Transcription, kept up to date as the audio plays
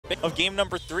of game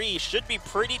number 3 should be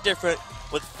pretty different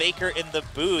with Faker in the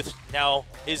booth. Now,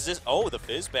 is this... Oh, the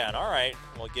Fizz ban. All right.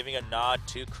 Well, giving a nod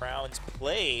to Crown's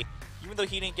play. Even though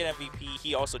he didn't get MVP,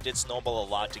 he also did snowball a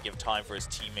lot to give time for his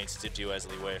teammates to do as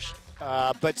they wished.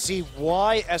 But see,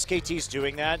 why SKT's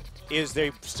doing that is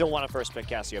they still want to first pick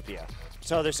Cassiopeia.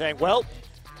 So they're saying, well,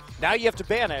 now you have to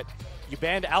ban it. You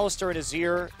banned Alistar and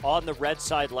Azir on the red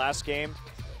side last game.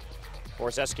 Or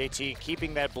is SKT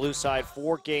keeping that blue side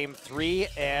for game 3?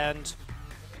 And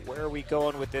where are we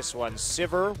going with this one?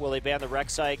 Sivir, will they ban the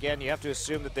Rek'Sai again? You have to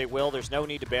assume that they will. There's no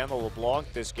need to ban the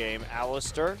LeBlanc this game.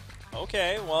 Alistar.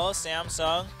 Okay, well,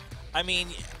 Samsung, I mean,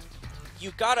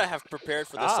 you gotta have prepared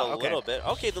for this a little bit.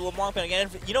 Okay, the LeBlanc ban again.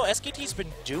 You know, SKT's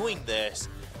been doing this.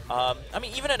 I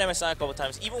mean, even at MSI a couple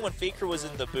times, even when Faker was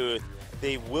in the booth,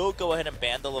 they will go ahead and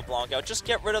ban the LeBlanc out. Just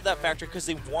get rid of that factor because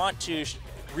they want to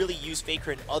really use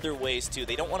Faker in other ways too.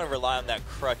 They don't want to rely on that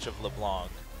crutch of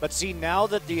LeBlanc. But see, now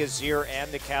that the Azir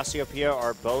and the Cassiopeia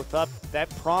are both up, that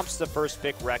prompts the first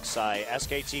pick Rek'Sai.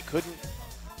 SKT couldn't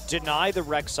deny the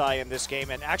Rek'Sai in this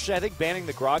game, and actually I think banning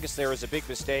the Gragas there is a big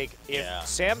mistake. If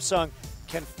Samsung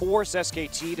can force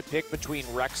SKT to pick between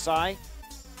Rek'Sai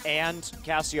and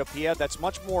Cassiopeia, that's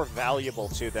much more valuable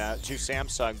to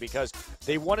Samsung because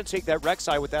they want to take that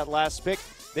Rek'Sai with that last pick.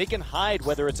 They can hide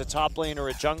whether it's a top lane or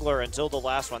a jungler until the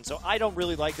last one. So I don't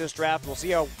really like this draft. We'll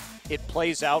see how it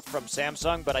plays out from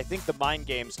Samsung, but I think the mind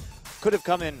games could have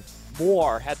come in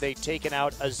more had they taken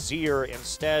out Azir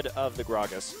instead of the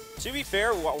Gragas. To be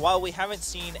fair, while we haven't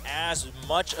seen as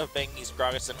much of Bengi's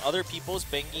Gragas than other people's,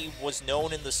 Bengi was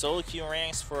known in the solo queue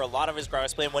ranks for a lot of his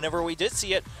Gragas play, and whenever we did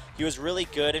see it, he was really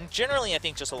good. And generally, I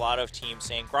think just a lot of teams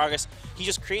saying Gragas, he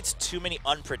just creates too many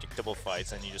unpredictable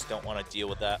fights, and you just don't want to deal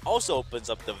with that. Also opens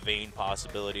up the Vayne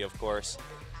possibility, of course.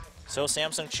 So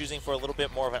Samsung choosing for a little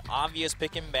bit more of an obvious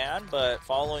pick and ban, but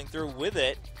following through with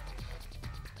it,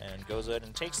 and goes ahead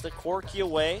and takes the Corki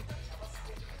away,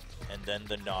 and then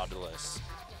the Nautilus.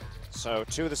 So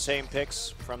 2 of the same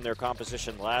picks from their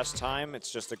composition last time.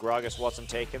 It's just the Gragas wasn't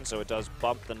taken, so it does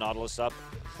bump the Nautilus up,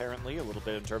 apparently, a little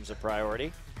bit in terms of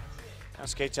priority.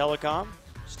 SK Telecom,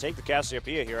 just take the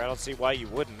Cassiopeia here. I don't see why you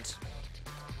wouldn't.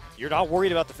 You're not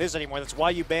worried about the Fizz anymore. That's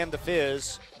why you banned the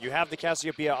Fizz. You have the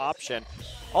Cassiopeia option.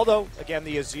 Although, again,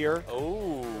 the Azir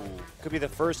could be the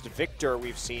first Victor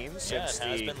we've seen since it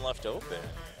has been left open.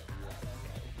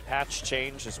 Patch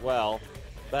change as well.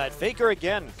 But Faker,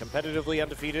 again, competitively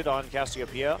undefeated on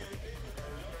Cassiopeia. Yeah,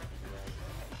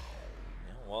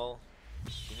 well,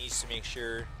 he needs to make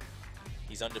sure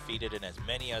he's undefeated in as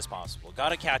many as possible. Got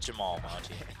to catch them all,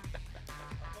 Monty.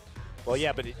 Well,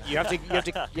 yeah, but you have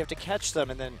to catch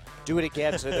them and then do it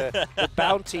again, so the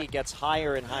bounty gets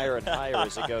higher and higher and higher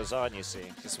as it goes on. You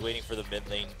see, just waiting for the mid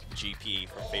lane GP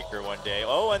from Faker one day.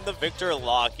 Oh, and the Victor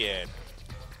lock-in.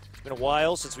 It's been a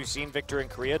while since we've seen Victor in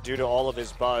Korea due to all of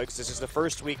his bugs. This is the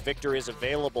first week Victor is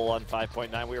available on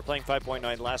 5.9. We were playing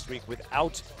 5.9 last week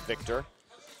without Victor.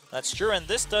 That's true, and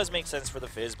this does make sense for the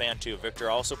Fizz ban too.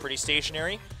 Victor also pretty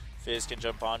stationary. Fizz can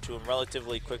jump onto him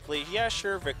relatively quickly. Yeah,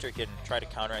 sure, Victor can try to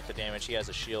counteract the damage. He has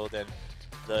a shield and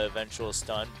the eventual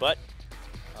stun, but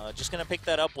just going to pick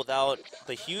that up without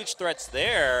the huge threats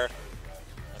there.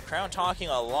 Crown talking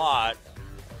a lot.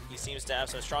 He seems to have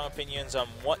some strong opinions on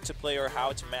what to play or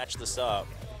how to match this up.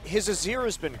 His Azir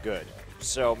has been good,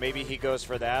 so maybe he goes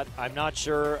for that. I'm not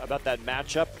sure about that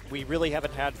matchup. We really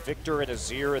haven't had Victor and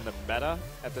Azir in the meta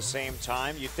at the same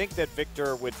time. You'd think that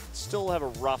Victor would still have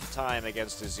a rough time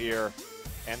against Azir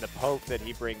and the poke that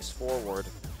he brings forward.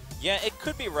 Yeah, it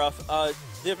could be rough.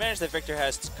 The advantage that Victor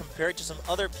has compared to some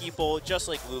other people, just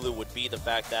like Lulu, would be the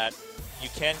fact that you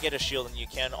can get a shield and you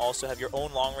can also have your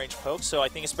own long-range poke. So I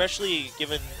think especially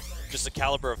given just the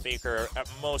caliber of Faker, at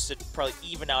most it'd probably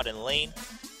even out in lane.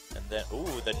 And then,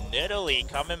 ooh, the Nidalee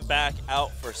coming back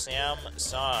out for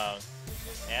Samsung.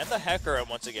 And the Hecarim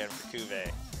once again for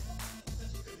Cuvée.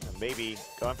 Maybe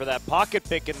going for that pocket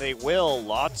pick, and they will.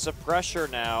 Lots of pressure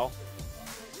now.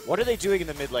 What are they doing in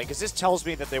the mid lane? Because this tells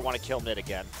me that they want to kill mid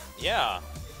again. Yeah.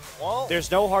 Well, there's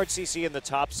no hard CC in the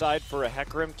top side for a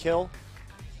Hecarim kill.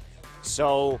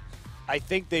 So I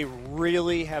think they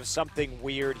really have something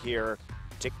weird here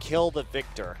to kill the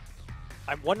Victor.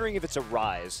 I'm wondering if it's a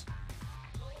Rise.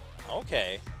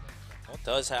 Okay. Well, it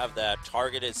does have that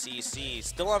targeted CC.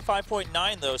 Still on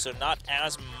 5.9 though, so not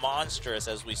as monstrous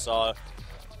as we saw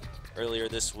earlier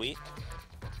this week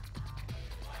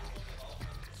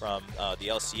from the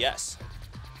LCS.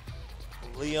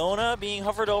 Leona being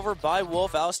hovered over by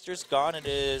Wolf. Alistar's gone. It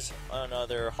is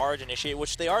another hard initiate,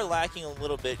 which they are lacking a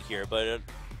little bit here, but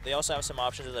they also have some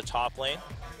options in the top lane.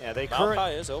 Yeah,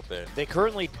 Maokai is open. They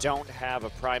currently don't have a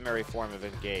primary form of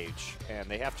engage, and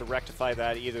they have to rectify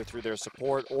that either through their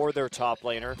support or their top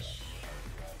laner.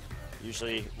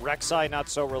 Usually Rek'Sai not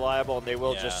so reliable, and they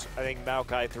will just, I think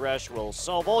Maokai Thresh will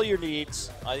solve all your needs.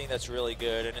 I think that's really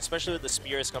good, and especially with the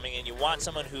Spears coming in, you want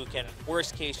someone who can,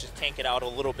 worst case, just tank it out a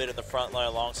little bit in the front line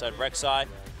alongside Rek'Sai.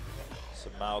 So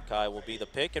Maokai will be the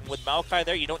pick, and with Maokai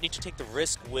there, you don't need to take the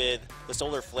risk with the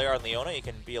Solar Flare on Leona. You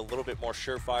can be a little bit more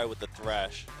surefire with the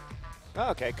Thresh.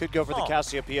 Okay, could go for the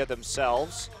Cassiopeia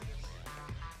themselves.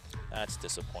 That's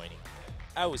disappointing.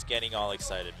 I was getting all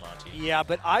excited, Monty. Yeah,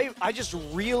 but I just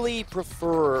really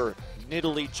prefer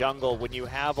Nidalee jungle when you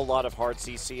have a lot of hard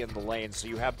CC in the lane, so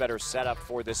you have better setup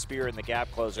for the Spear and the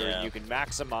Gap Closer, and you can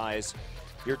maximize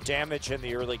your damage in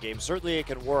the early game. Certainly it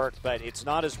can work, but it's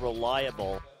not as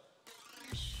reliable.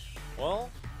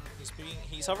 Well,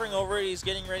 he's hovering over it, he's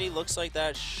getting ready. Looks like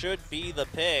that should be the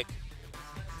pick.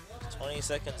 20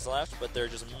 seconds left, but they're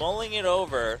just mulling it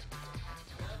over.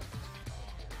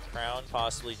 Crown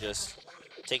possibly just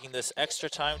taking this extra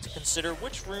time to consider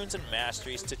which runes and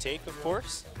masteries to take, of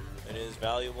course. It is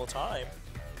valuable time.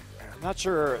 I'm not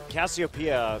sure.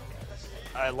 Cassiopeia,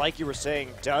 like you were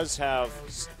saying, does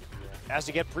has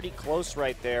to get pretty close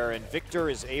right there, and Victor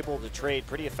is able to trade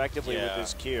pretty effectively with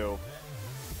this Q.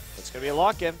 It's going to be a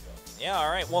lock-in. Yeah, all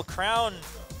right. Well, Crown,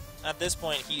 at this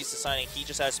point, he's deciding he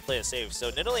just has to play it safe.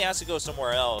 So Nidalee has to go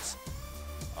somewhere else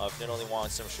if Nidalee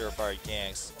wants some surefire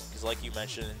ganks. Because like you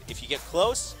mentioned, if you get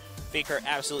close, Faker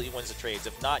absolutely wins the trades.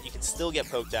 If not, you can still get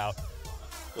poked out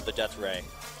with the Death Ray.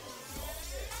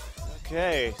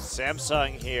 Okay,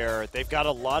 Samsung here. They've got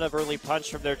a lot of early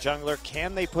punch from their jungler.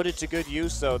 Can they put it to good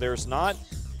use, though? There's not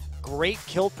great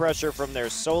kill pressure from their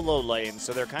solo lane,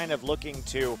 so they're kind of looking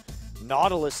to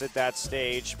Nautilus at that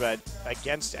stage, but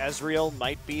against Ezreal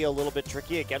might be a little bit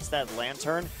tricky against that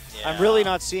Lantern. Yeah. I'm really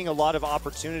not seeing a lot of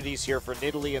opportunities here for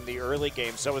Nidalee in the early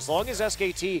game, so as long as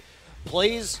SKT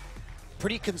plays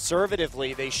pretty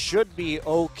conservatively, they should be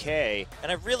okay.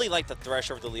 And I really like the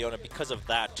Thresh over the Leona because of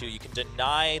that, too. You can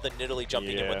deny the Nidalee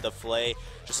jumping in with the Flay.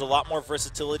 Just a lot more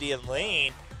versatility in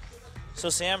lane. So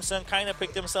Samsung kind of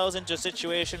picked themselves into a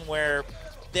situation where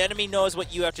the enemy knows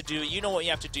what you have to do, you know what you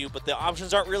have to do, but the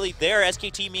options aren't really there.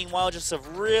 SKT, meanwhile, just a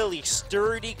really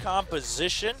sturdy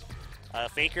composition.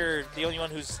 Faker, the only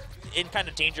one who's in kind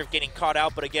of danger of getting caught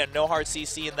out, but again, no hard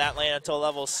CC in that lane until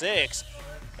level 6.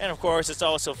 And of course, it's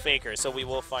also Faker, so we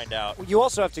will find out. You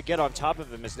also have to get on top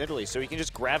of him as Nidalee, so he can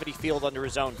just gravity field under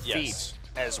his own feet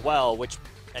as well, which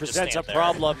presents a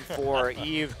problem for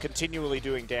Eve continually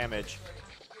doing damage.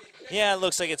 Yeah, it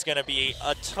looks like it's going to be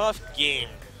a tough game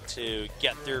to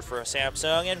get through for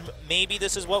Samsung, and maybe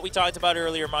this is what we talked about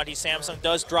earlier, Monty. Samsung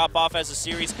does drop off as the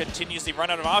series continues to run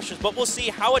out of options, but we'll see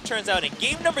how it turns out in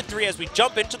game number 3 as we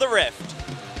jump into the Rift.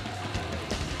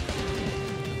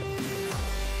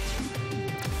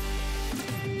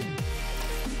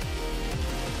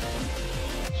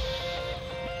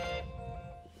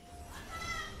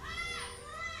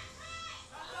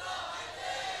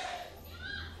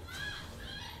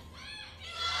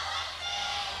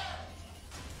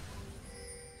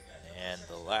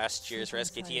 Last cheers for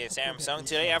SKT and Samsung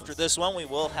today. After this one, we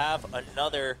will have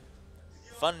another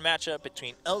fun matchup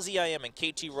between LZIM and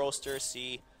KT Roaster.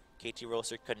 See, KT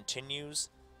Roaster continues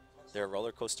their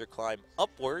roller coaster climb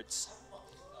upwards.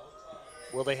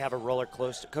 Will they have a roller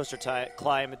coaster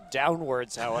climb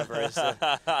downwards, however, is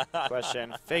the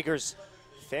question. Faker's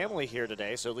family here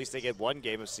today, so at least they get one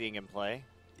game of seeing him play.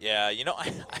 Yeah, you know,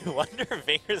 I wonder if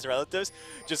Faker's relatives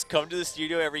just come to the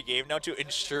studio every game now to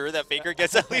ensure that Faker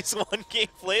gets at least one game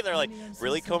play. They're like,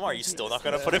 really, Komar, are you still not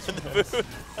going to put him in the booth?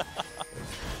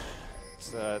 It's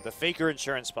the Faker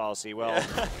insurance policy. Well,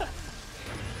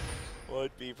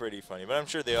 would be pretty funny. But I'm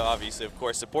sure they obviously, of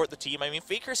course, support the team. I mean,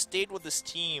 Faker stayed with this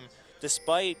team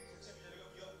despite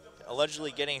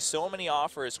allegedly getting so many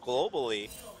offers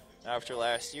globally after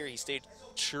last year. He stayed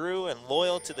true and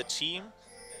loyal to the team.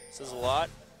 Says a lot.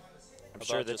 I'm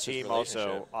sure the team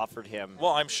also offered him.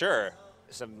 Well, I'm sure.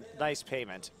 Some nice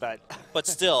payment, but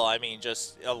still, I mean,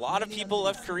 just a lot of people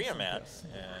left Korea, man,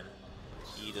 and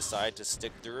he decided to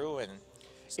stick through and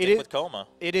stick with Coma.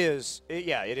 It is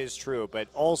true, but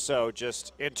also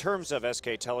just in terms of SK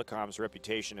Telecom's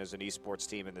reputation as an esports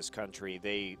team in this country,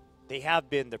 they have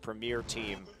been the premier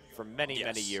team for many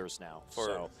years now.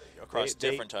 Across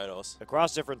different titles.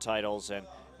 Across different titles, and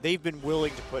they've been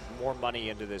willing to put more money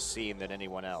into this scene than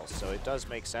anyone else, so it does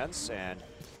make sense. And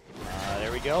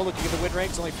there we go. Looking at the win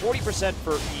rates, only 40%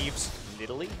 for Eve's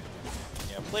Nidalee.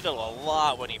 Yeah, played it a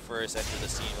lot when he first entered the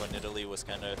scene, when Nidalee was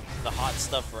kind of the hot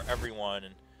stuff for everyone.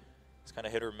 And It's kind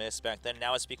of hit or miss back then.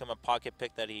 Now it's become a pocket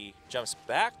pick that he jumps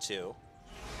back to.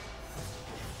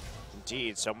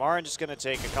 Indeed. So Marin just going to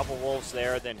take a couple wolves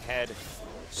there, then head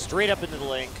straight up into the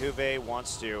lane. Kuve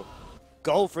wants to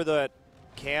go for the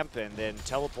camp and then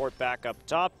teleport back up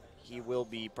top. He will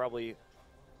be probably,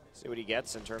 see what he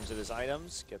gets in terms of his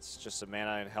items. Gets just some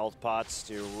mana and health pots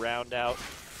to round out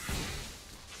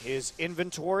his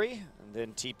inventory, and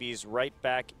then TP's right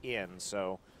back in.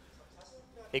 So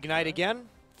Ignite again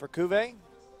for Kuve.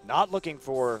 Not looking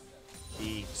for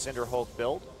the Cinder Hulk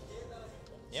build.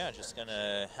 Yeah, just going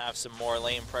to have some more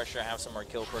lane pressure, have some more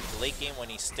kill perk late game when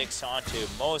he sticks on to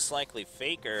most likely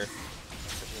Faker.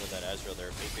 Especially with that Ezreal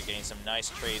there. Faker getting some nice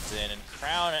trades in. And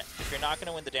Crown, if you're not going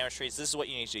to win the damage trades, this is what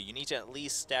you need to do. You need to at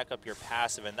least stack up your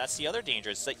passive, and that's the other danger.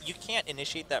 It's that you can't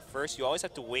initiate that first. You always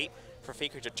have to wait for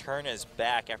Faker to turn his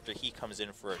back after he comes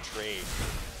in for a trade.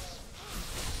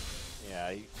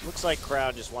 Yeah, he looks like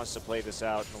Crown just wants to play this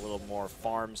out in a little more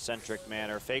farm-centric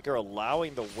manner. Faker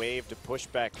allowing the wave to push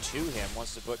back to him,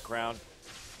 wants to put Crown in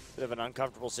a bit of an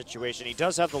uncomfortable situation. He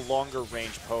does have the longer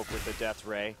range poke with the Death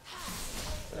Ray.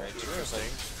 Very interesting.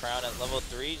 Crown at level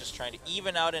 3, just trying to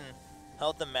even out in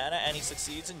health and mana, and he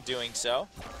succeeds in doing so.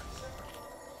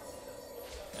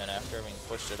 And after having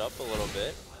pushed it up a little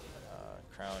bit,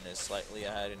 Crown is slightly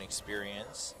ahead in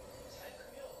experience.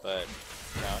 But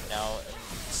Crown now in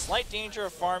slight danger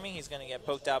of farming. He's going to get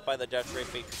poked out by the Death Ray.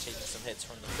 Faker taking some hits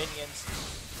from the minions.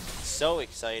 So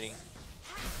exciting.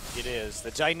 It is. The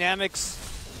dynamics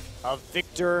of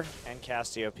Victor and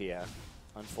Cassiopeia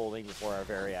unfolding before our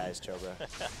very eyes, Chobra.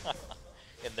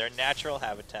 In their natural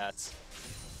habitats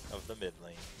of the mid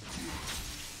lane.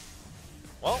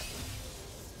 Well,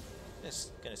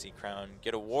 just going to see Crown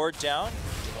get a ward down.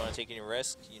 If you don't want to take any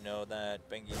risk, you know that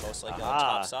Bengi most likely on the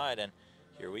top side. And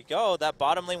here we go. That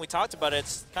bottom lane we talked about,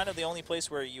 it's kind of the only place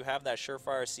where you have that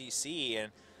surefire CC.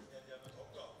 And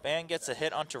Bang gets a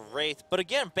hit onto Wraith. But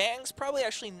again, Bang's probably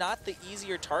actually not the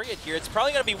easier target here. It's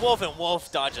probably going to be Wolf, and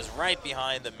Wolf dodges right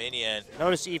behind the minion.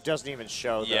 Notice Eve doesn't even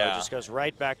show, though. Yeah. Just goes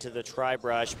right back to the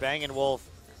tri-brush. Bang and Wolf.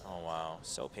 Oh, wow.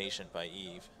 So patient by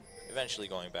Eve. Eventually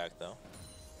going back, though.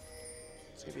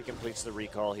 See if he completes the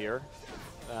recall here.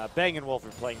 Bang and Wolf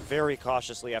are playing very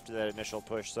cautiously after that initial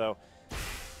push, so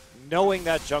knowing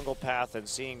that jungle path and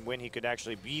seeing when he could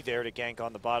actually be there to gank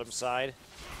on the bottom side,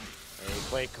 they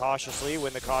played cautiously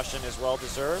when the caution is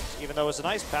well-deserved, even though it was a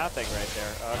nice pathing right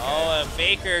there. Okay. Oh, and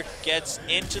Faker gets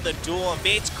into the duel and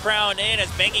baits Crown in as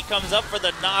Bengi comes up for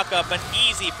the knock-up. An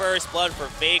easy first blood for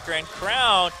Faker. And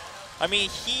Crown, I mean,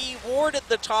 he warded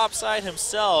the top side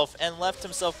himself and left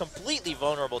himself completely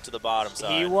vulnerable to the bottom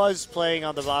side. He was playing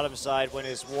on the bottom side when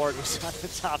his ward was on the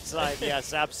top side.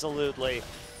 Yes, absolutely.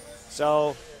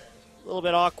 So a little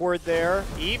bit awkward there.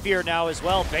 Eve here now as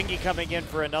well. Bengi coming in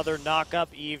for another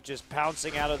knock-up. Eve just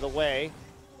pouncing out of the way.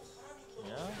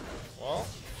 Yeah, well,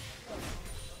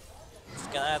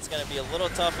 that's going to be a little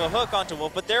tough a hook onto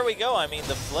Wolf, but there we go. I mean,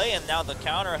 the play and now the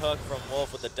counter hook from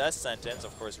Wolf with the Death Sentence.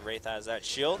 Of course, Wraith has that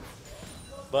shield,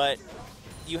 but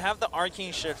you have the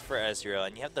Arcane Shift for Ezreal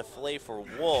and you have the Flay for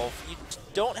Wolf. You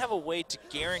don't have a way to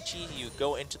guarantee you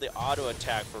go into the auto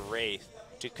attack for Wraith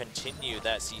to continue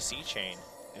that CC chain.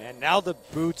 And now the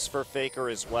boots for Faker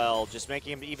as well, just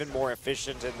making him even more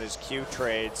efficient in his Q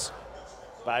trades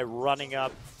by running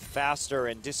up faster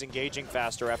and disengaging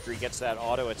faster after he gets that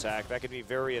auto attack. That could be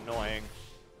very annoying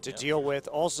to deal with.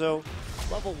 Also,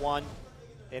 level 1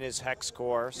 in his Hex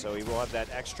Core, so he will have that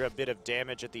extra bit of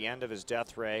damage at the end of his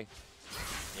Death Ray.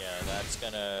 Yeah, that's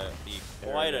going to be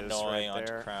quite annoying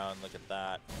onto Crown. Look at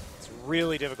that. It's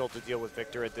really difficult to deal with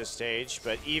Victor at this stage,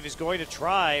 but Eve is going to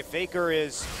try. Faker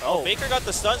is... Oh, Faker got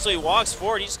the stun, so he walks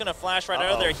forward. He's just going to flash right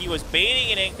out of there. He was baiting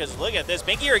it in, because look at this.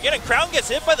 Bengi here again, and Crown gets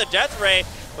hit by the Death Ray,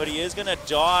 but he is going to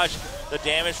dodge the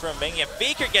damage from Bengi. And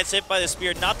Faker gets hit by the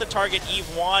spear, not the target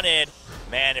Eve wanted.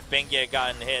 Man, if Bengi had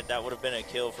gotten hit, that would have been a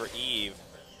kill for Eve.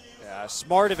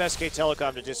 Smart of SK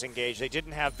Telecom to disengage. They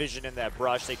didn't have vision in that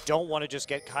brush. They don't want to just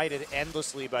get kited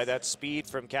endlessly by that speed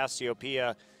from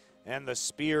Cassiopeia and the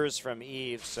spears from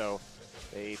Eve. So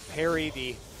they parry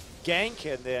the gank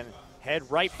and then head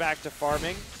right back to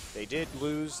farming. They did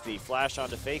lose the flash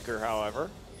onto Faker, however.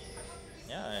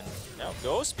 Yeah, and now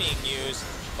Ghost being used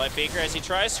by Faker as he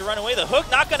tries to run away. The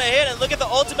hook not going to hit, and look at the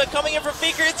ultimate coming in from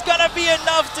Faker. It's going to be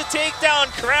enough to take down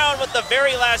Crown with the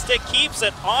very last hit. Keeps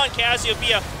it on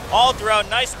Cassiopeia all throughout.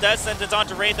 Nice Death Sentence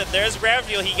onto Wraith, and there's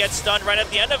Gravdeal. He gets stunned right at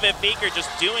the end of it. Faker just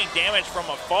doing damage from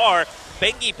afar.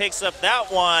 Bengi picks up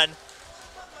that one.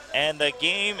 And the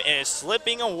game is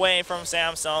slipping away from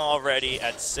Samsung already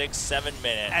at 6-7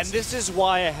 minutes. And this is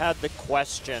why I had the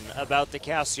question about the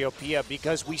Cassiopeia,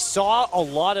 because we saw a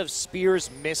lot of spears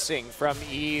missing from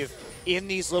Eve in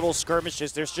these little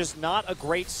skirmishes. There's just not a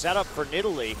great setup for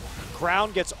Nidalee.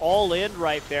 Crown gets all in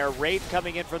right there. Wraith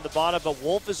coming in from the bottom, but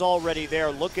Wolf is already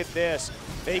there. Look at this.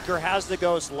 Faker has the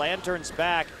Ghost, Lantern's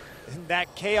back. And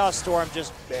that Chaos Storm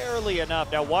just barely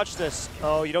enough. Now watch this.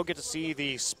 Oh, you don't get to see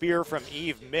the spear from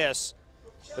Eve miss.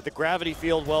 But the gravity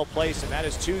field well placed, and that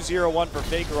is 2-0-1 for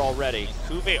Faker already.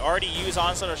 Kuve already used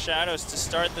Onslaught of Shadows to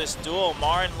start this duel.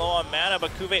 Marin low on mana,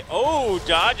 but Kuve,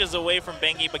 dodges away from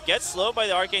Bengi, but gets slowed by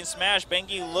the Arcane Smash.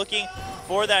 Bengi looking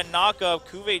for that knockup.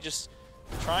 Kuve just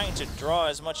trying to draw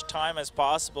as much time as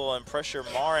possible and pressure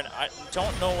Marin. I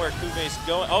don't know where Kuve's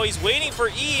going. Oh, he's waiting for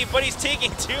Eve, but he's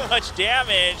taking too much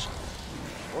damage.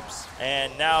 Whoops.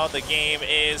 And now the game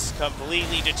is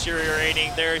completely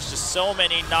deteriorating. There's just so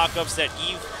many knockups that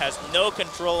Eve has no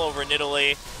control over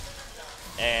Nidalee.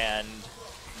 And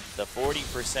the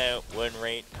 40% win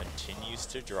rate continues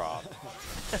to drop.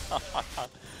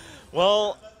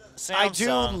 Well, Samsung. I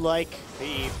do like the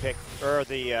Eve pick, or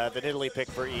the Nidalee pick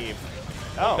for Eve.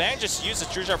 Oh. Bang just used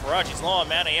the True Sharp Barrage. He's low on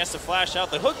mana. He has to flash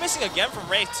out. The hook missing again from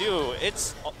Wraith, too.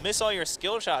 It's miss all your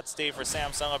skill shots day for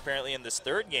Samsung, apparently, in this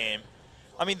third game.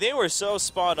 I mean, they were so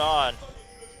spot on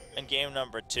in game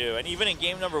number 2. And even in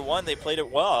game number 1, they played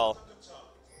it well.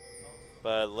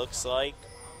 But it looks like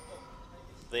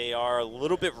they are a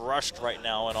little bit rushed right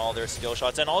now in all their skill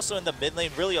shots. And also in the mid lane,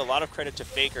 really a lot of credit to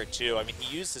Faker, too. I mean,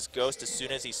 he used his Ghost as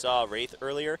soon as he saw Wraith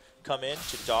earlier come in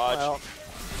to dodge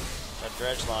a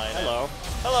dredge line. Hello.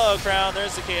 Hello, Crown.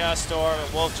 There's the Chaos Storm.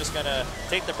 And Wolf just going to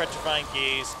take the Petrifying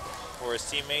Gaze for his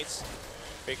teammates.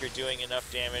 Faker doing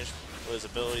enough damage with his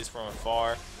abilities from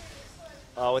afar.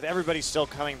 With everybody still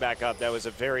coming back up, that was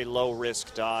a very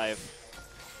low-risk dive.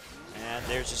 And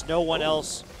there's just no one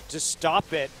else to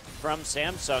stop it from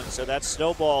Samsung, so that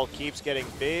snowball keeps getting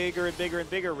bigger and bigger and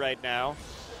bigger right now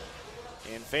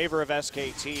in favor of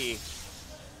SKT.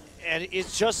 And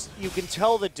it's just, you can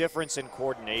tell the difference in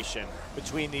coordination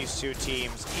between these two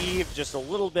teams. Eve just a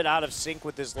little bit out of sync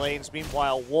with his lanes.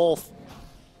 Meanwhile, Wolf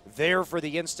there for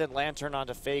the instant Lantern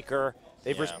onto Faker.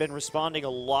 They've been responding a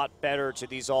lot better to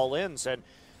these all-ins. And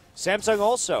Samsung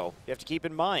also, you have to keep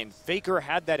in mind, Faker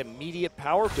had that immediate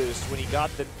power boost when he got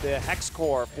the Hex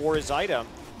Core for his item.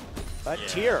 But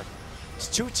tier, it's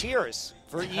 2 tiers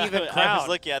for Eve and Crown. I was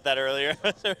looking at that earlier.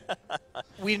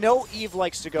 We know Eve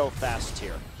likes to go fast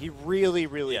tier. He really,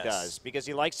 really does, because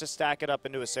he likes to stack it up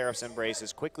into a Seraph's Embrace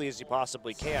as quickly as he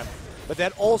possibly can. But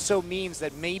that also means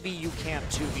that maybe you can't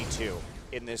 2v2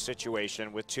 in this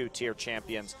situation with 2-tier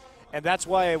champions. And that's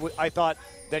why I thought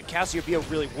that Cassiopeia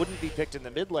really wouldn't be picked in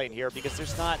the mid lane here, because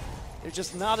there's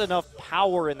just not enough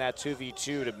power in that 2v2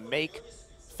 to make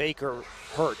Faker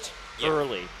hurt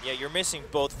early. Yeah, you're missing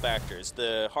both factors,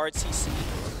 the hard CC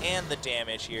and the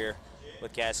damage here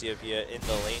with Cassiopeia in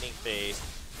the laning phase.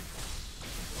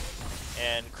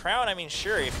 And Crown, I mean,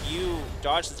 sure, if you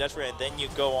dodge the Death Ray and then you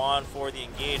go on for the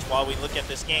engage while we look at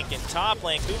this gank in top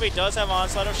lane, Kuve does have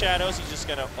Onslaught of Shadows. He's just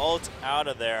going to ult out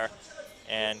of there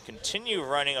and continue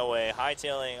running away,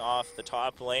 hightailing off the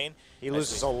top lane. He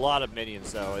loses a lot of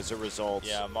minions, though, as a result.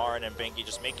 Yeah, Marin and Bengi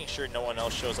just making sure no one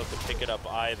else shows up to pick it up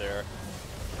either.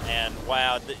 And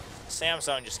wow,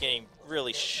 Samsung just getting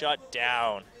really shut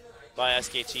down by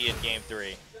SKT in Game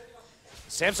 3.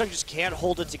 Samsung just can't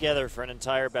hold it together for an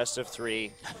entire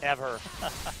best-of-3, ever.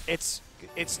 It's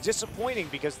disappointing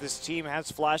because this team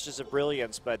has flashes of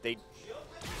brilliance, but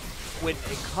when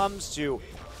it comes to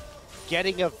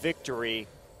getting a victory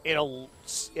in an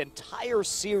entire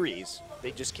series,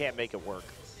 they just can't make it work.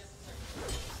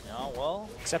 No, well,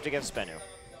 except against Spenu.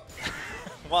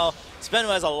 Well, Spenu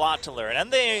has a lot to learn,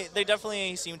 and they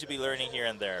definitely seem to be learning here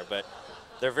and there, but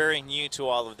they're very new to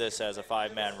all of this as a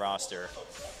 5-man roster.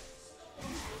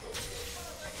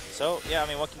 So, yeah, I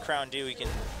mean, what can Crown do? He can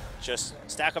just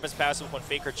stack up his passive when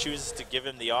Faker chooses to give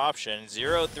him the option.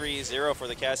 0-3-0 for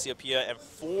the Cassiopeia and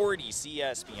 40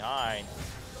 CS behind.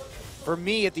 For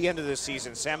me, at the end of this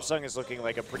season, Samsung is looking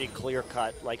like a pretty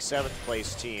clear-cut, like, 7th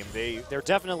place team. They're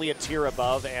definitely a tier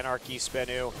above Anarchy,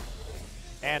 Spenu,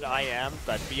 and IM,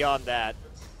 but beyond that,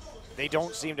 they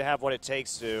don't seem to have what it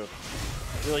takes to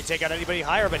really take out anybody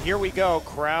higher. But here we go.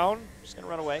 Crown just going to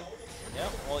run away. Yeah,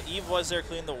 well, Eve was there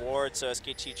cleaning the ward, so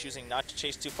SKT choosing not to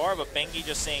chase too far, but Bengi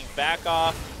just saying back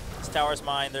off. This tower's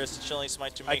mine. There's the Chilling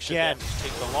Smite to make sure they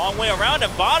take the long way around.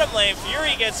 And bottom lane,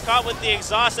 Fury gets caught with the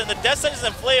exhaust, and the Death Sentence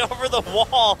and play over the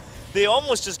wall. They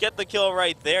almost just get the kill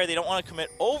right there. They don't want to commit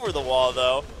over the wall,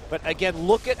 though. But again,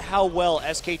 look at how well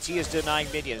SKT is denying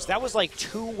minions. That was like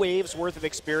 2 waves worth of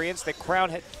experience that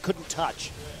Crown couldn't touch.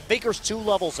 Faker's 2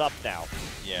 levels up now.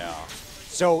 Yeah.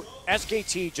 So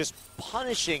SKT just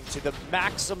punishing to the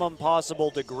maximum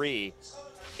possible degree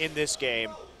in this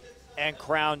game. and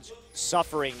Crown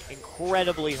suffering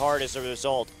incredibly hard as a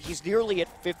result. He's nearly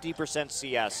at 50%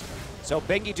 CS. So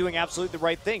Bengi doing absolutely the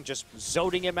right thing, just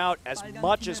zoning him out as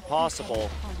much as possible.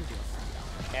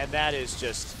 And that is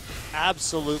just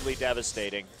absolutely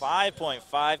devastating.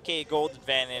 5.5k gold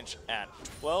advantage at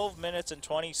 12 minutes and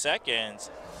 20 seconds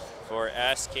for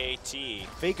SKT.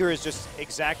 Faker is just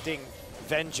exacting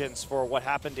vengeance for what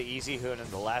happened to Easy Hoon in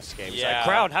the last game. It's Yeah. like,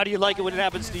 Crown, how do you like it when it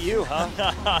happens to you,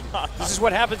 huh? This is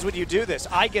what happens when you do this.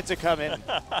 I get to come in.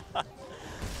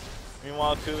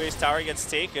 Meanwhile, Kuve's tower gets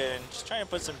taken. Just trying to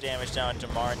put some damage down to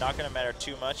Marn. Not going to matter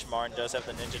too much. Marn does have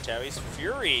the Ninja Tabbies.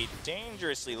 Fury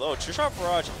dangerously low. True Shot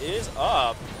Barrage is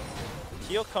up.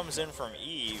 Heal comes in from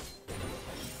Eve.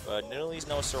 But Nidalee's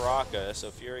no Soraka,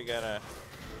 so Fury going to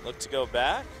look to go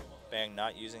back. Bang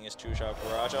not using his True Shot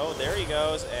Barrage. Oh, there he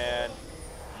goes, and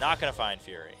not going to find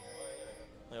Fury.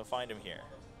 He'll find him here.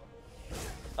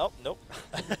 Oh, nope.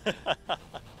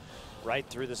 Right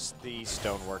through the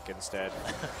stonework instead.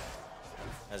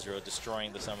 Ezreal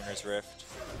destroying the Summoner's Rift.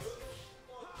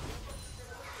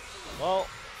 Well,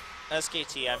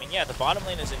 SKT, I mean, yeah, the bottom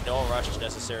lane is in no rush to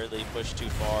necessarily push too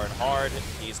far and hard.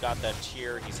 He's got that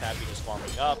tier. He's happy just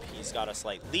farming up. He's got a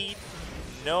slight lead.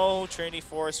 No Trinity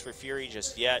Force for Fury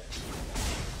just yet.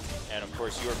 And, of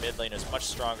course, your mid lane is much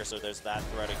stronger, so there's that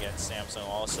threat against Samsung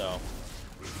also.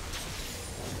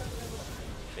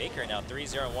 Faker now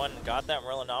 3-0-1. Got that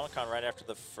Merlinomicon right after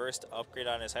the first upgrade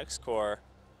on his Hex Core.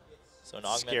 So an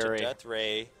augmented death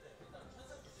ray.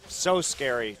 So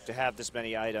scary to have this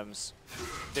many items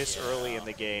this early in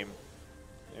the game.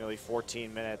 Nearly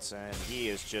 14 minutes, and he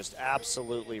is just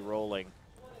absolutely rolling.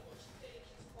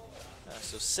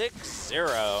 So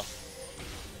 6-0.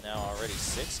 Now already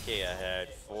 6k ahead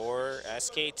for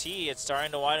SKT. It's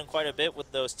starting to widen quite a bit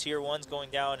with those tier 1s going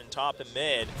down in top and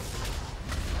mid.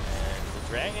 And the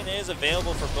Dragon is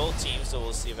available for both teams, so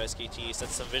we'll see if SKT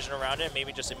sets some vision around it.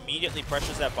 Maybe just immediately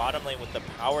pressures that bottom lane with the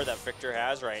power that Victor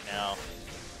has right now.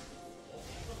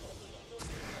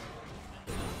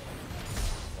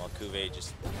 While Kuve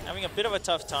just having a bit of a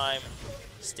tough time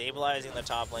stabilizing the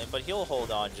top lane, but he'll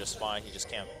hold on just fine. He just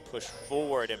can't push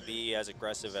forward and be as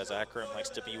aggressive as Akram likes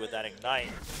to be with that Ignite.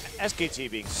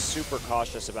 SKT being super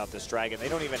cautious about this Dragon. They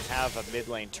don't even have a mid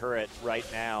lane turret right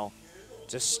now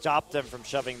to stop them from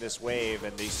shoving this wave,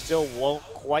 and they still won't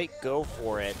quite go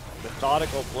for it.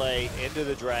 Methodical play into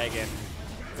the Dragon.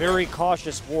 Very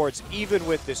cautious wards, even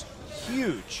with this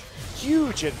huge,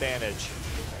 huge advantage.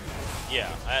 Yeah,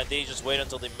 they just wait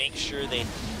until they make sure they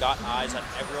got eyes on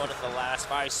everyone in the last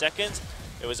 5 seconds.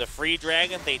 It was a free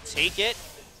Dragon. They take it.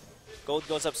 Gold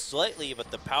goes up slightly,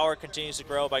 but the power continues to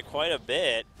grow by quite a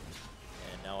bit.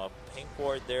 And now a pink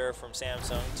ward there from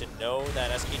Samsung to know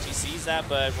that SKT sees that,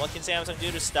 but what can Samsung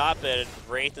do to stop it?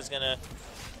 Wraith is going to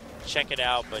check it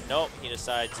out, but nope, he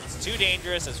decides it's too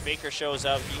dangerous. As Faker shows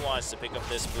up, he wants to pick up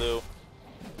this blue.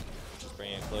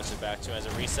 Bringing it closer back to him as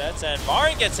it resets, and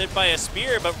Marin gets hit by a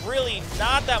spear, but really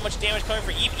not that much damage coming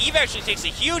for Eve. Eve actually takes a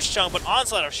huge chunk, but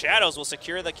Onslaught of Shadows will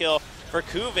secure the kill for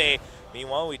Kuve.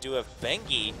 Meanwhile, we do have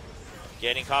Bengi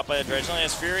getting caught by the Dredgeland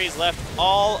as Fury's left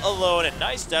all alone. A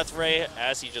nice death ray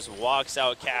as he just walks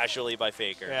out casually by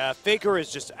Faker. Yeah, Faker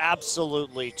is just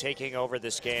absolutely taking over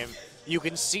this game. You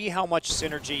can see how much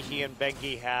synergy he and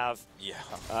Bengi have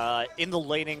in the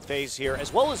laning phase here,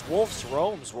 as well as Wolf's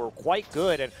roams were quite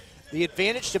good. And the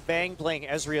advantage to Bang playing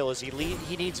Ezreal is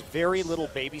he needs very little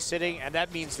babysitting, and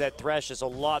that means that Thresh is a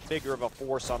lot bigger of a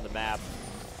force on the map.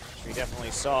 We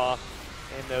definitely saw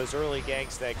in those early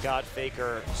ganks that got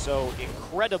Faker so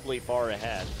incredibly far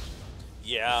ahead.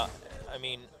 Yeah, I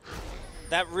mean,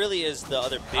 that really is the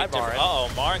other big difference.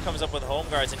 Uh-oh, Marin comes up with home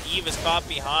guards, and Eve is caught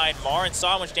behind. Marin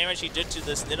saw how much damage he did to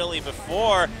this Nidalee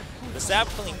before. The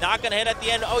sapling not going to hit at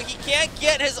the end. Oh, he can't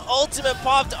get his ultimate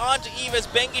popped onto Eve as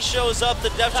Bengi shows up. The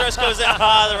Depth Charge goes in.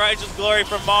 The Righteous Glory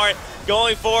from Marin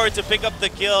going forward to pick up the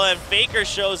kill, and Faker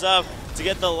shows up to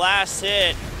get the last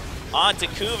hit onto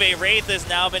Kuve. Wraith has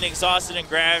now been exhausted in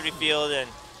Gravity Field, and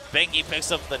Bengi picks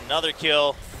up another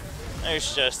kill.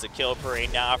 There's just a kill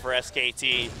parade now for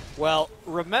SKT. Well,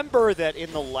 remember that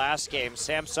in the last game,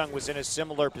 Samsung was in a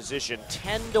similar position,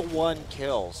 10-1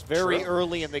 kills very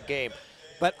early in the game.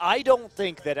 But I don't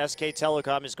think that SK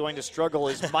Telecom is going to struggle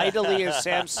as mightily as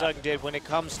Samsung did when it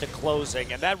comes to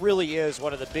closing. And that really is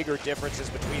one of the bigger differences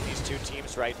between these two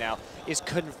teams right now, is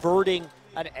converting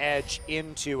an edge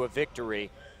into a victory.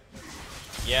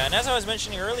 Yeah, and as I was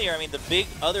mentioning earlier, I mean, the big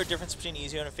other difference between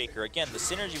Ezion and Faker, again, the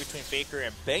synergy between Faker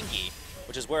and Bengi,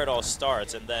 which is where it all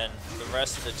starts, and then the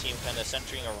rest of the team kind of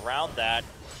centering around that.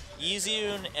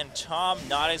 Ezion and Tom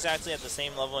not exactly at the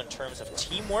same level in terms of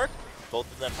teamwork,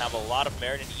 Both of them have a lot of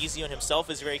merit, and Easy himself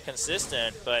is very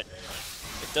consistent, but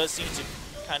it does seem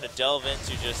to kind of delve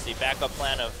into just the backup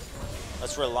plan of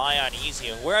let's rely on Easy.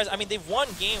 Whereas, I mean, they've won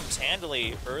games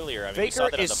handily earlier. I mean, Faker we saw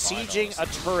that is sieging a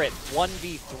turret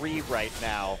 1v3 right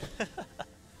now.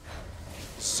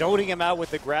 Zoning him out with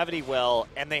the gravity well,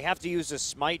 and they have to use a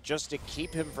Smite just to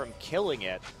keep him from killing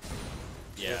it.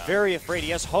 Yeah. They're very afraid. He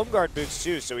has home guard boots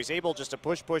too, so he's able just to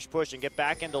push, push, push, and get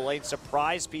back into lane,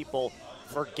 surprise people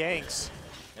for ganks.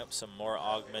 Yep, some more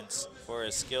augments for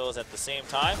his skills at the same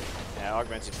time. Yeah,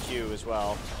 augmented Q as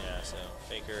well. Yeah, so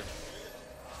Faker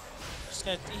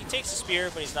he takes the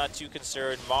spear, but he's not too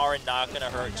concerned. Marin not going to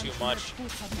hurt too much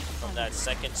from that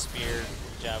second spear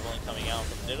javelin coming out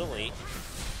from Italy.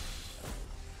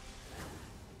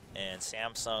 And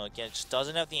Samsung, again, just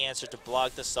doesn't have the answer to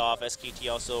block this off.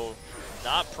 SKT also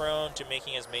not prone to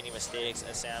making as many mistakes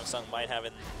as Samsung might have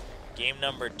in game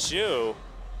number 2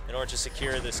 in order to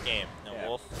secure this game. Now, Yeah.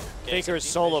 Wolf Faker's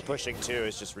solo pushing too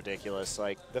is just ridiculous.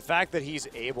 Like, the fact that he's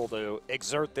able to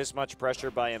exert this much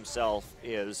pressure by himself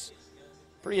is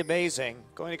pretty amazing.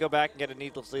 Going to go back and get a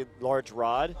needlessly large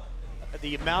rod.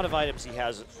 The amount of items he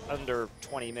has under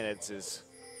 20 minutes is...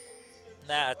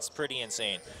 That's pretty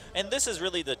insane. And this is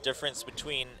really the difference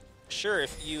between, sure,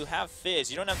 if you have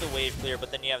Fizz, you don't have the wave clear,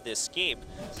 but then you have the escape.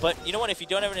 But you know what, if you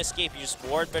don't have an escape, you just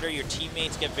ward better, your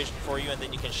teammates get vision for you, and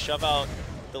then you can shove out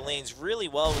the lanes really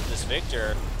well with this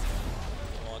Victor.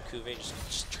 Well, Kuve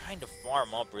just trying to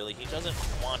farm up, really. He doesn't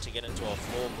want to get into a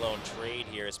full-blown trade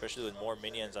here, especially with more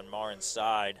minions on Marin's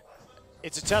side.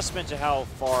 It's a testament to how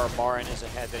far Marin is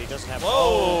ahead that he doesn't have...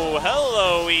 Whoa,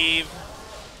 hello, Eve.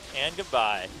 And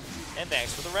goodbye. And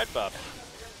thanks for the red buff.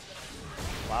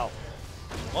 Wow.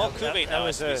 Well, Kuve now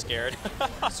has to be scared.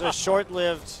 It's a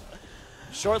short-lived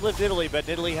Italy, but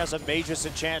Italy has a Magus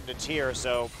enchantment here,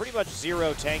 so pretty much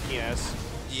zero tankiness.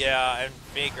 Yeah, and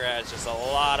Faker has just a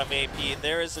lot of AP.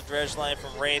 There is a dredge line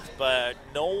from Wraith, but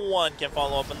no one can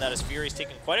follow up on that as Fury's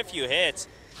taking quite a few hits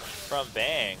from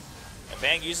Bang. And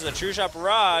Bang uses a True Shot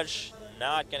Barrage,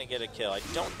 not going to get a kill. I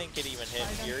don't think it even hit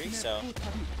Fury, so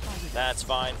that's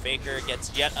fine. Faker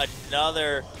gets yet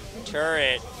another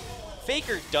turret.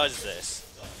 Faker does this.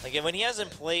 Like, when he hasn't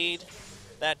played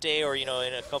that day or, you know,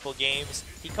 in a couple games,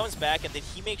 he comes back and then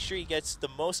he makes sure he gets the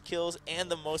most kills and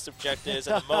the most objectives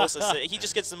and the most assists. He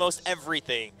just gets the most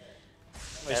everything.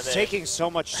 He's taking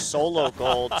so much solo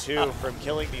gold, too, from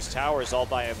killing these towers all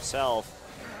by himself.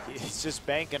 He's just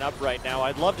banking up right now.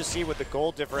 I'd love to see what the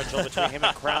gold differential between him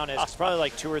and Crown is. It's probably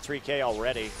like 2 or 3K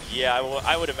already. Yeah,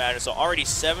 I would imagine. So already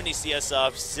 70 CS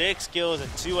up, 6 kills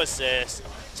and 2 assists,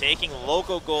 taking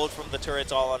local gold from the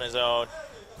turrets all on his own.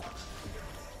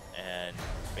 And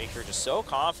Faker just so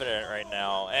confident right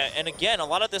now. And again, a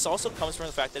lot of this also comes from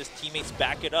the fact that his teammates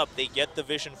back it up. They get the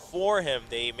vision for him.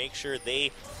 They make sure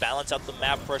they balance out the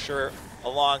map pressure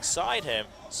alongside him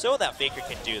so that Faker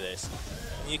can do this.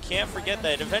 You can't forget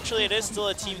that eventually it is still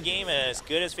a team game, and as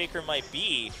good as Faker might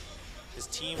be, his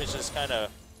team is just kind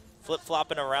of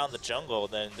flip-flopping around the jungle,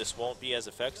 then this won't be as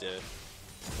effective.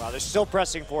 Wow, they're still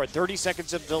pressing forward. 30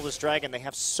 seconds until this dragon. They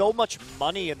have so much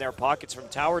money in their pockets from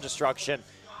tower destruction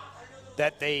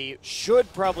that they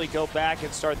should probably go back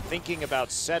and start thinking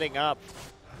about setting up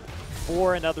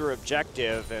for another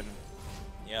objective. And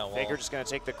yeah, well, Faker just going to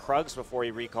take the Krugs before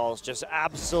he recalls, just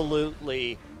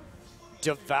absolutely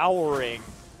devouring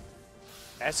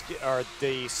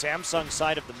the Samsung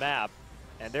side of the map.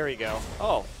 And there you go.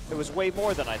 Oh, it was way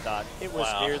more than I thought. It was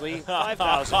nearly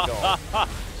 5,000 gold.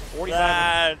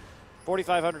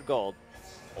 4,500 gold.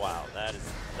 Wow,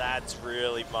 that's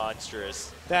really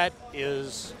monstrous. That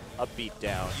is a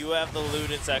beatdown. You have the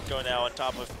Ludens Echo now on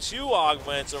top of 2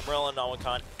 augments, Umbrella,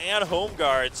 Nawakan, and Home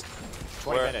Guards.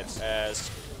 20 minutes.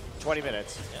 20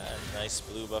 minutes. Yeah, nice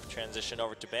blue buff transition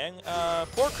over to Bang.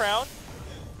 Poor Crown.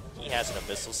 He has an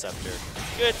Abyssal Scepter.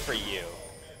 Good for you.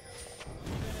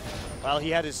 Well, he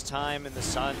had his time in the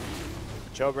sun.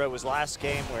 Chobra was last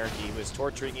game where he was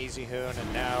torturing Easy Hoon,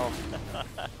 and now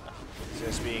he's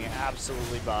just being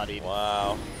absolutely bodied.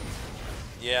 Wow.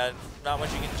 Yeah, not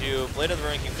much you can do. Blade of the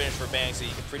Ruin can finish for Bang, so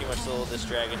you can pretty much solo this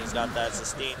dragon. He's got that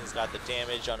sustain, he's got the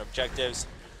damage on objectives.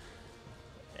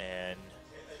 And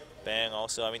Bang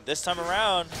also, I mean, this time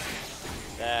around,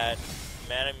 that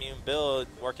Mana Immune build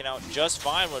working out just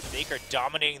fine with Faker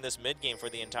dominating this mid game for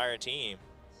the entire team.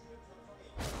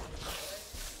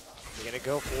 They're going to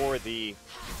go for the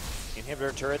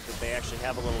inhibitor turret that they actually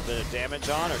have a little bit of damage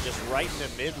on, or just right in the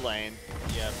mid lane.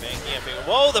 Yeah, Banky and Faker.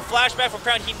 Whoa, the flashback from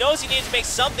Crown. He knows he needs to make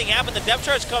something happen. The depth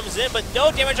charge comes in, but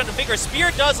no damage on the Faker.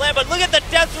 Spear does land, but look at the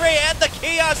Death Ray and the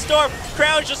Chaos Storm.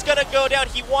 Crown's just gonna go down.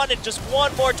 He wanted just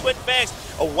one more Twin Fangs.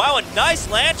 Oh, wow, a nice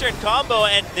Lantern combo,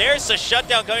 and there's a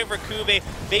shutdown coming for Kube.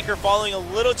 Faker following a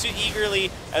little too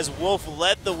eagerly as Wolf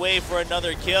led the way for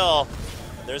another kill.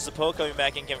 There's the poke coming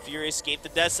back in. Can Fury escape the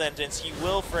death sentence? He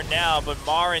will for now, but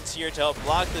Marin's here to help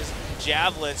block this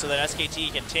Javelin so that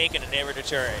SKT can take an inhibitor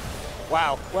turret.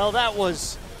 Wow. Well, that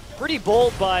was pretty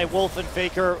bold by Wolf and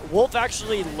Faker. Wolf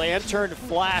actually Lantern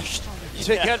flashed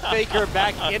to get Faker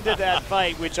back into that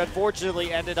fight, which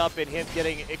unfortunately ended up in him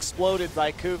getting exploded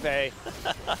by Kube.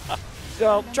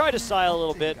 So, try to style a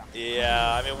little bit.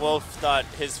 Yeah, I mean, Wolf thought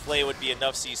his Flay would be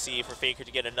enough CC for Faker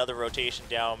to get another rotation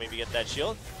down, maybe get that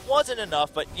shield. Wasn't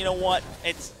enough, but you know what?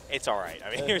 It's all right.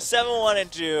 I mean, you're 7-1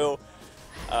 and 2.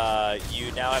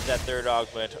 You now have that third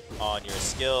augment on your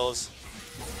skills,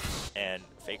 and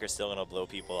Faker's still gonna blow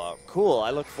people up. Cool.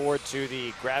 I look forward to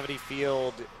the Gravity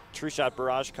Field True Shot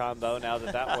Barrage combo now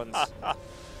that that one's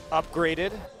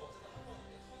upgraded.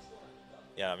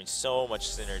 Yeah, I mean, so much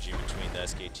synergy between the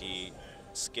SKT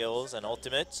skills and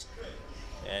ultimates.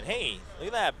 And hey, look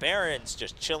at that. Baron's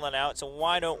just chilling out, so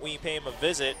why don't we pay him a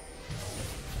visit?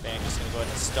 Bang just gonna go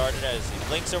ahead and start it as he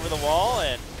blinks over the wall,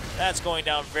 and that's going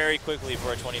down very quickly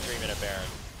for a 23-minute Baron.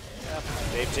 Yep.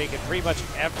 They've taken pretty much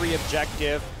every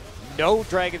objective. No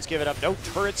Dragons given up, no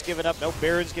turrets given up, no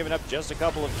Barons given up, just a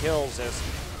couple of kills as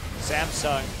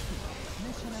Samsung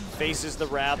faces the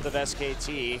wrath of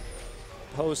SKT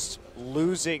post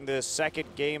losing the second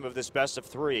game of this best of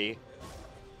 3.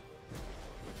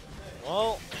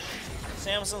 Well,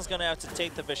 Samsung's going to have to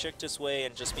take the Besiktas way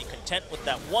and just be content with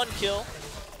that one kill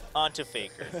onto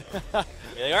Faker. Be like,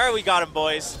 all right, we got him,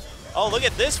 boys. Oh, look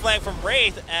at this flank from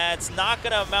Wraith, and it's not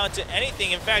going to amount to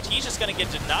anything. In fact, he's just going to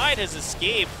get denied his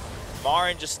escape.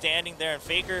 Marin just standing there, and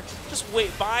Faker just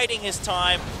biding his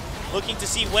time, looking to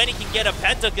see when he can get a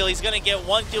pentakill. He's going to get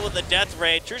one kill with the Death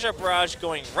Ray. True Shot Barrage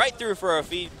going right through for a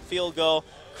field goal.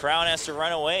 Crown has to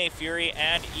run away. Fury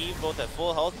and Eve both at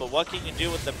full health, but what can you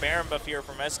do with the Baron buff here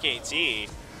from SKT?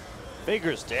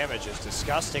 Faker's damage is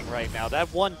disgusting right now.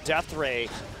 That one Death Ray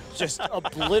just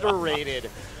obliterated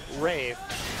Wraith.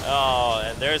 Oh,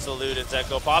 and there's the Luden's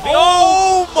Echo popping.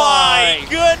 Oh my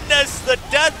goodness! The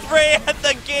Death Ray and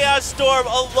the Chaos Storm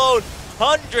alone.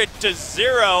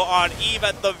 100-0 on Eve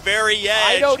at the very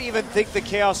edge. I don't even think the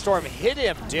Chaos Storm hit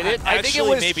him, did it? I think it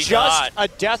was maybe just a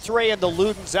Death Ray and the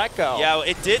Luden's Echo. Yeah,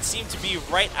 it did seem to be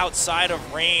right outside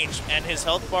of range, and his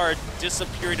health bar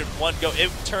disappeared in one go. It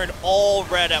turned all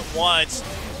red at once.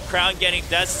 Crown getting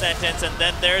death sentence, and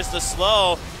then there's the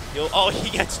slow. He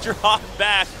gets dropped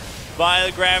back by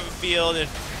the Gravity Field, and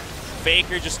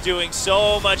Faker just doing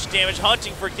so much damage,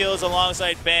 hunting for kills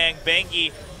alongside Bang.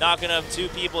 Bangy knocking up 2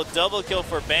 people, double kill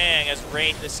for Bang as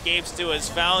Wraith escapes to his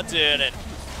fountain, and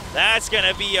that's going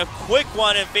to be a quick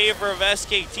one in favor of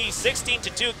SKT.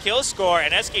 16-2 kill score,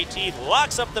 and SKT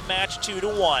locks up the match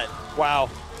 2-1. Wow.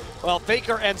 Well,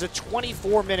 Faker ends a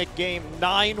 24-minute game,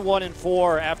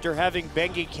 9-1-4 after having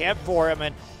Bengi camp for him,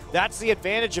 and that's the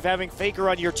advantage of having Faker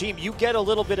on your team. You get a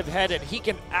little bit of head, and he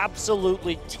can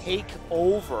absolutely take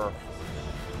over.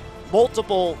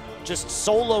 Multiple just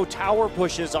solo tower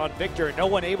pushes on Victor, no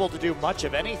one able to do much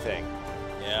of anything.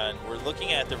 Yeah, and we're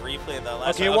looking at the replay in that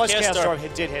last Okay, it was Chaos Storm.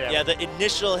 It did hit him. Yeah, the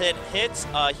initial hit hits.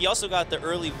 He also got the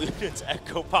early Luden's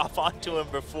Echo pop onto him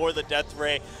before the Death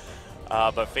Ray.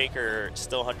 But Faker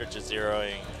still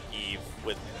 100-0ing Eve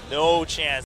with no chance